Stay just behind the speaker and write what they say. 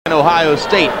Ohio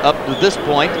State up to this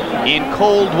point in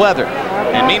cold weather.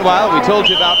 And meanwhile, we told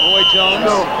you about Roy Jones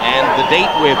and the date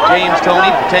with James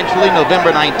Toney, potentially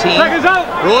November 19th.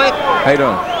 Roy, how you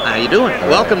doing? How you doing?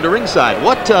 Welcome to ringside.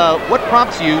 What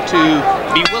prompts you to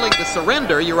be willing to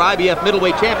surrender your IBF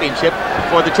middleweight championship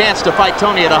for the chance to fight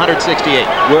Toney at 168?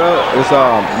 Well, it's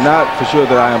not for sure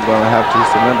that I am going to have to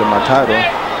surrender my title,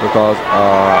 because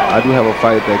I do have a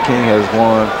fight that King has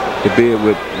won the bid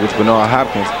with Bernard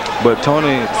Hopkins. But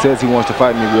Toney says he wants to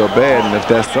fight me real bad, and if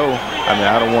that's so, I mean,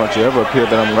 I don't want to ever appear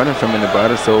that I'm running from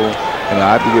anybody. So, you know,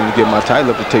 I'd be willing to get my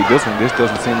title up to take this one. This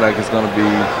doesn't seem like it's going to be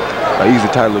an easy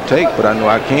title to take, but I know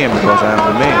I can because I am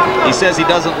the man. He says he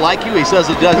doesn't like you. He says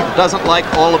he doesn't like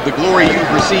all of the glory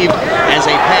you've received as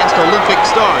a past Olympic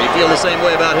star. You feel the same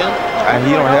way about him?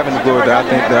 He don't have any glory that I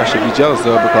think that I should be jealous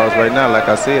of, because right now,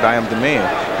 like I said, I am the man.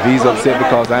 If he's upset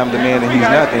because I am the man and he's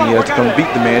not, then he has to come beat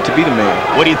the man to be the man.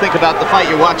 What do you think about the fight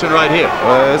you're watching right here?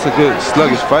 It's a good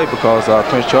sluggish fight because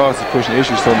Prince Charles is pushing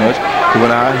issues so much.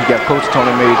 He got coach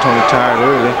Toney, made Toney tired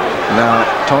early. Now,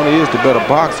 Toney is the better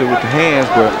boxer with the hands,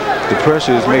 but the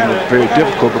pressure is making it very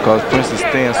difficult because Prince is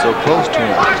staying so close to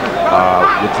him.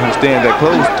 With him staying that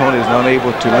close, Toney is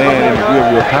unable to land any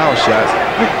real power shots,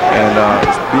 and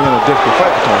it's being a difficult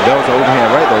fight for Toney. That was an overhand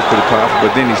right that was pretty powerful,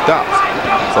 but then he stops.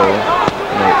 So,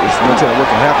 you know, it's no telling what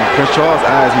can happen. Prince Charles'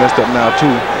 eyes messed up now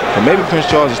too, and maybe Prince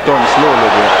Charles is starting to slow a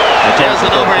little bit. There's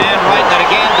an overhand right that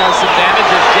again does some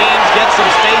damage as James gets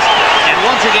some space and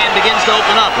once again begins to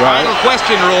open up. Right. Final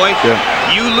question, Roy. Yeah.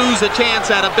 You lose a chance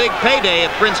at a big payday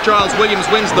if Prince Charles Williams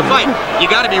wins the fight.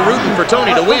 You got to be rooting for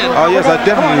Toney to win. Oh yes, I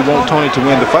definitely want Toney to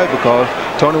win the fight because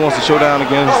Toney wants to show down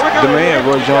against the man,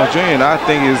 Roy Jones Jr., and I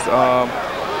think it's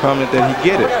prominent that he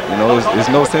get it. You know,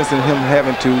 there's no sense in him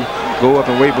having to go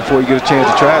up and wait before he gets a chance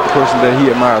to try the person that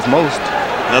he admires most.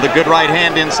 Another good right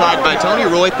hand inside by Toney.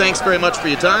 Roy, thanks very much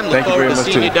for your time. Look forward to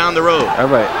seeing you down the road.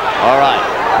 All right. All right.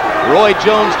 Roy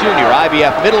Jones Jr.,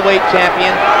 IBF middleweight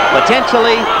champion,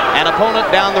 potentially an opponent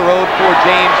down the road for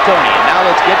James Toney. And now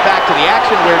let's get back to the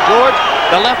action where George,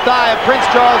 the left eye of Prince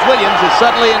Charles Williams, is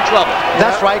suddenly in trouble.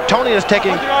 That's right. Toney is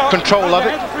taking control of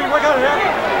it.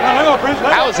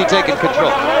 How is he taking control?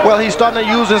 Well, he's starting to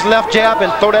use his left jab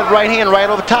and throw that right hand right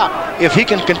over top. If he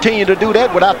can continue to do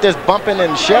that without this bumping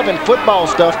and shoving football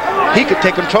stuff, he could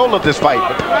take control of this fight.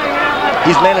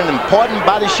 He's landing important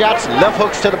body shots, left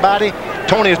hooks to the body.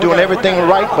 Toney is doing everything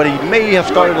right, but he may have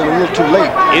started a little too late.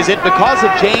 Is it because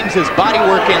of James's body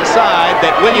work inside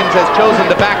that Williams has chosen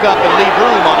to back up and leave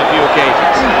room on a few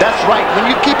occasions? That's right.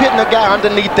 When you keep hitting the guy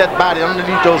underneath that body,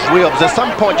 underneath those ribs, at some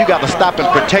point you got to stop and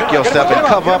protect yourself and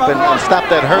cover up and stop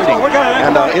that hurting.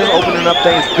 And it's opening up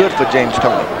things good for James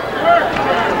Toney.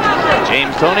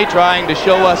 James Toney trying to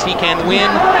show us he can win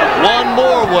one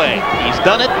more way. He's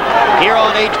done it here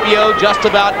on HBO just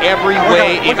about every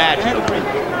way imaginable.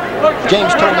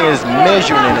 James Toney is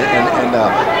measuring it and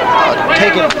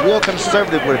taking it real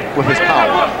conservative with his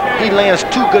power. He lands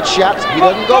 2 good shots. He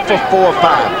doesn't go for 4 or 5.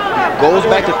 He goes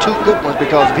back to 2 good ones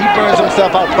because if he burns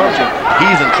himself out punching,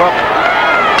 he's in trouble.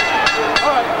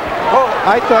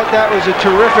 I thought that was a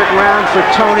terrific round for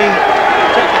Toney.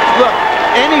 Look,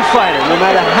 any fighter, no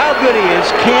matter how good he is,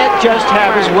 can't just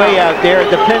have his way out there.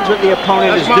 It depends what the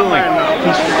opponent is doing.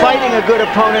 He's fighting a good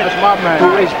opponent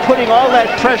who is putting all that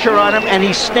pressure on him, and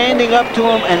he's standing up to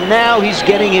him, and now he's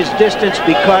getting his distance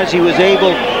because he was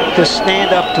able to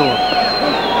stand up to him.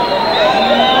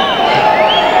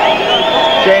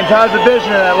 James, how's the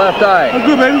vision of that left eye?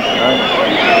 Good, baby.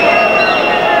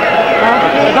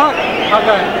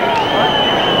 Okay.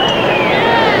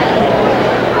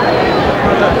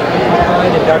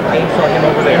 And Doug Payne saw him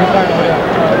over there.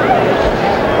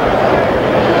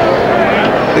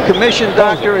 The commission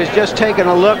doctor has just taken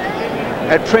a look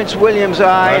at Prince Williams'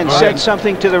 eye and said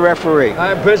something to the referee.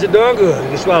 I'm Prince is doing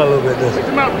good. You swallow a little bit, doesn't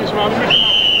it?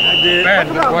 I did.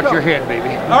 Man, watch your head,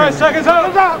 baby. All right, seconds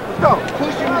out. Let's go.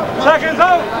 Seconds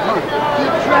out.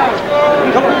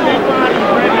 Come on.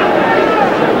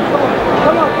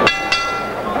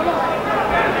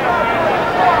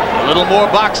 A little more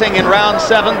boxing in round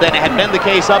 7 than had been the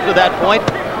case up to that point.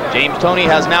 James Toney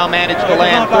has now managed to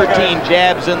land 13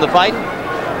 jabs in the fight.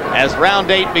 As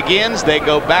round 8 begins, they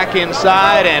go back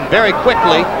inside, and very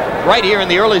quickly, right here in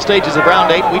the early stages of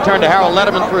round 8, we turn to Harold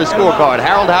Letterman for his scorecard.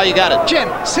 Harold, how you got it? Jim,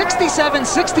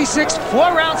 67-66,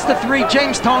 4 rounds to 3.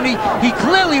 James Toney, he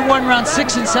clearly won round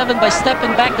 6 and 7 by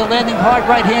stepping back to landing hard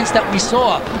right hands that we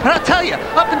saw. And I'll tell you,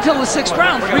 up until the 6th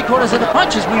round, 3/4 of the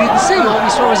punches we didn't see. All we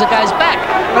saw was a guy's back.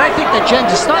 But I think that James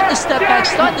is starting to step back,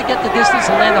 starting to get the distance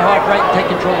and land a hard right and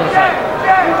take control of the fight.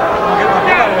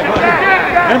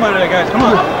 Come on, guys. Come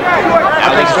on.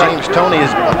 I think James Toney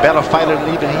is a better fighter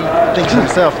than even he thinks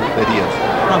himself that he is.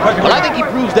 Well, I think he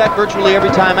proves that virtually every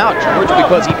time out, George,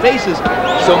 because he faces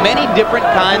so many different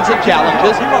kinds of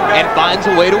challenges and finds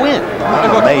a way to win.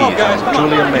 I'm amazed. I'm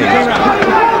truly amazed.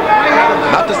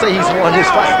 Not to say he's won his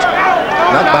fight.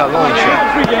 Not by a long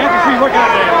shot. Your hands are free. Work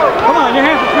out there. Come on, your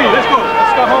hands are free. Let's go.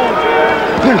 Let's go home.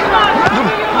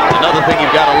 Another thing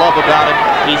you've got to love about him,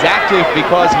 he's active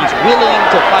because he's willing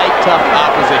to fight tough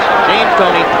opposition. James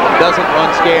Toney doesn't run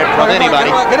scared from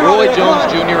anybody, Roy Jones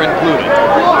Jr. included.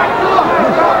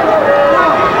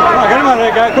 Get him out of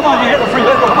there, guys. Come on, your hands are free.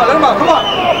 Let's go. Come on, let him out. Come on.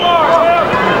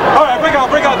 All right, break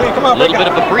out, Lee. Come on, A little bit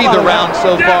of a breather round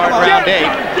so far in round 8.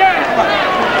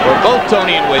 For both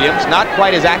Toney and Williams, not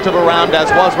quite as active a round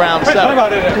as was round 7.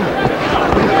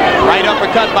 Right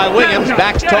uppercut by Williams,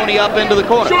 backs Toney up into the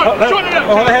corner. Let's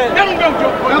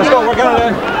go, work out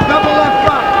there.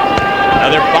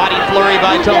 Another body flurry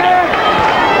by Toney.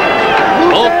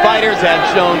 Both fighters have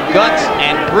shown guts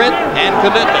and grit and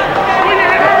commitment.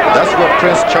 That's what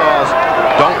Prince Charles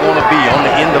don't want to be on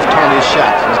the end of Toney's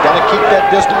shots. He's got to keep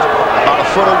that distance about a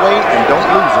foot away and don't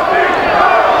lose it.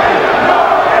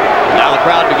 Now the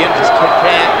crowd begins to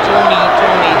chant, Toney,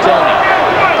 Toney, Toney.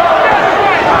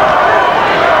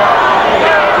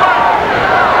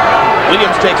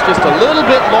 Williams takes just a little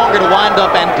bit longer to wind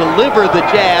up and deliver the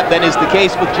jab than is the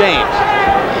case with James.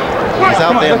 He's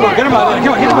out there in the wrong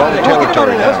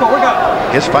territory now.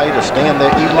 His fight is staying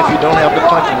there even if you don't have the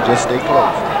punching, just stay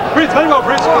close. Prince, let him go,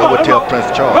 Prince. I would tell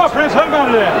Prince Charles. Come on, Prince, let him out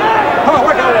of there. Come on,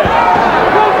 work out of there.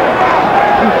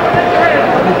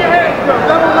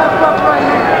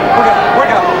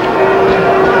 Work out.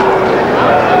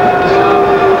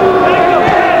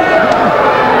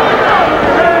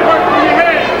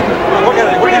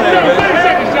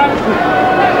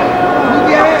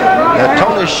 Now,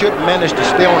 Toney should manage to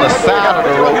stay on the side of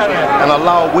the rope and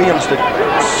allow Williams to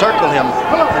circle him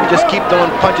and just keep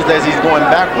throwing punches as he's going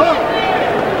backwards,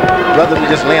 rather than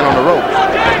just laying on the rope.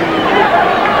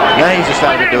 Now he's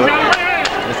decided to do it.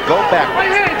 Let's go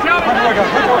backwards.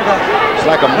 It's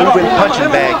like a moving punching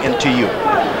bag into you.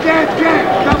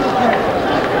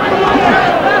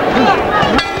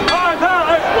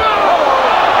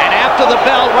 And after the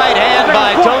bell, right hand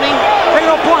by Toney. Take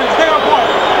no points, take no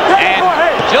points. And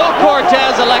Joe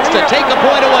Cortez elects to take a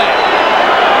point away.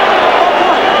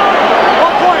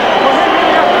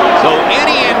 So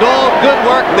any and all good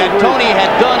work that Toney had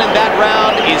done in that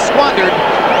round is squandered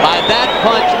by that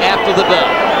punch after the bell.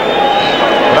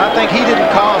 But I think he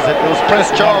didn't cause it. It was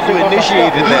Prince Charles who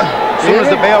initiated that. As soon as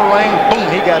the bell rang, boom,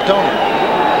 he got Toney.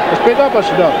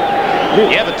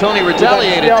 Yeah, but Toney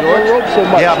retaliated, George.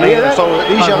 Yeah, man. So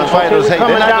these young fighters, hey,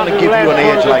 they're not going to give you an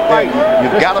edge like that.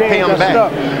 You've got to pay them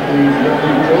back.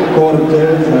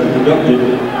 Cortez has deducted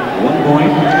 1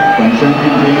 point from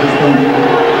champion James Toney.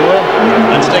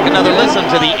 Let's take another listen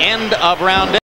to the end of round 8.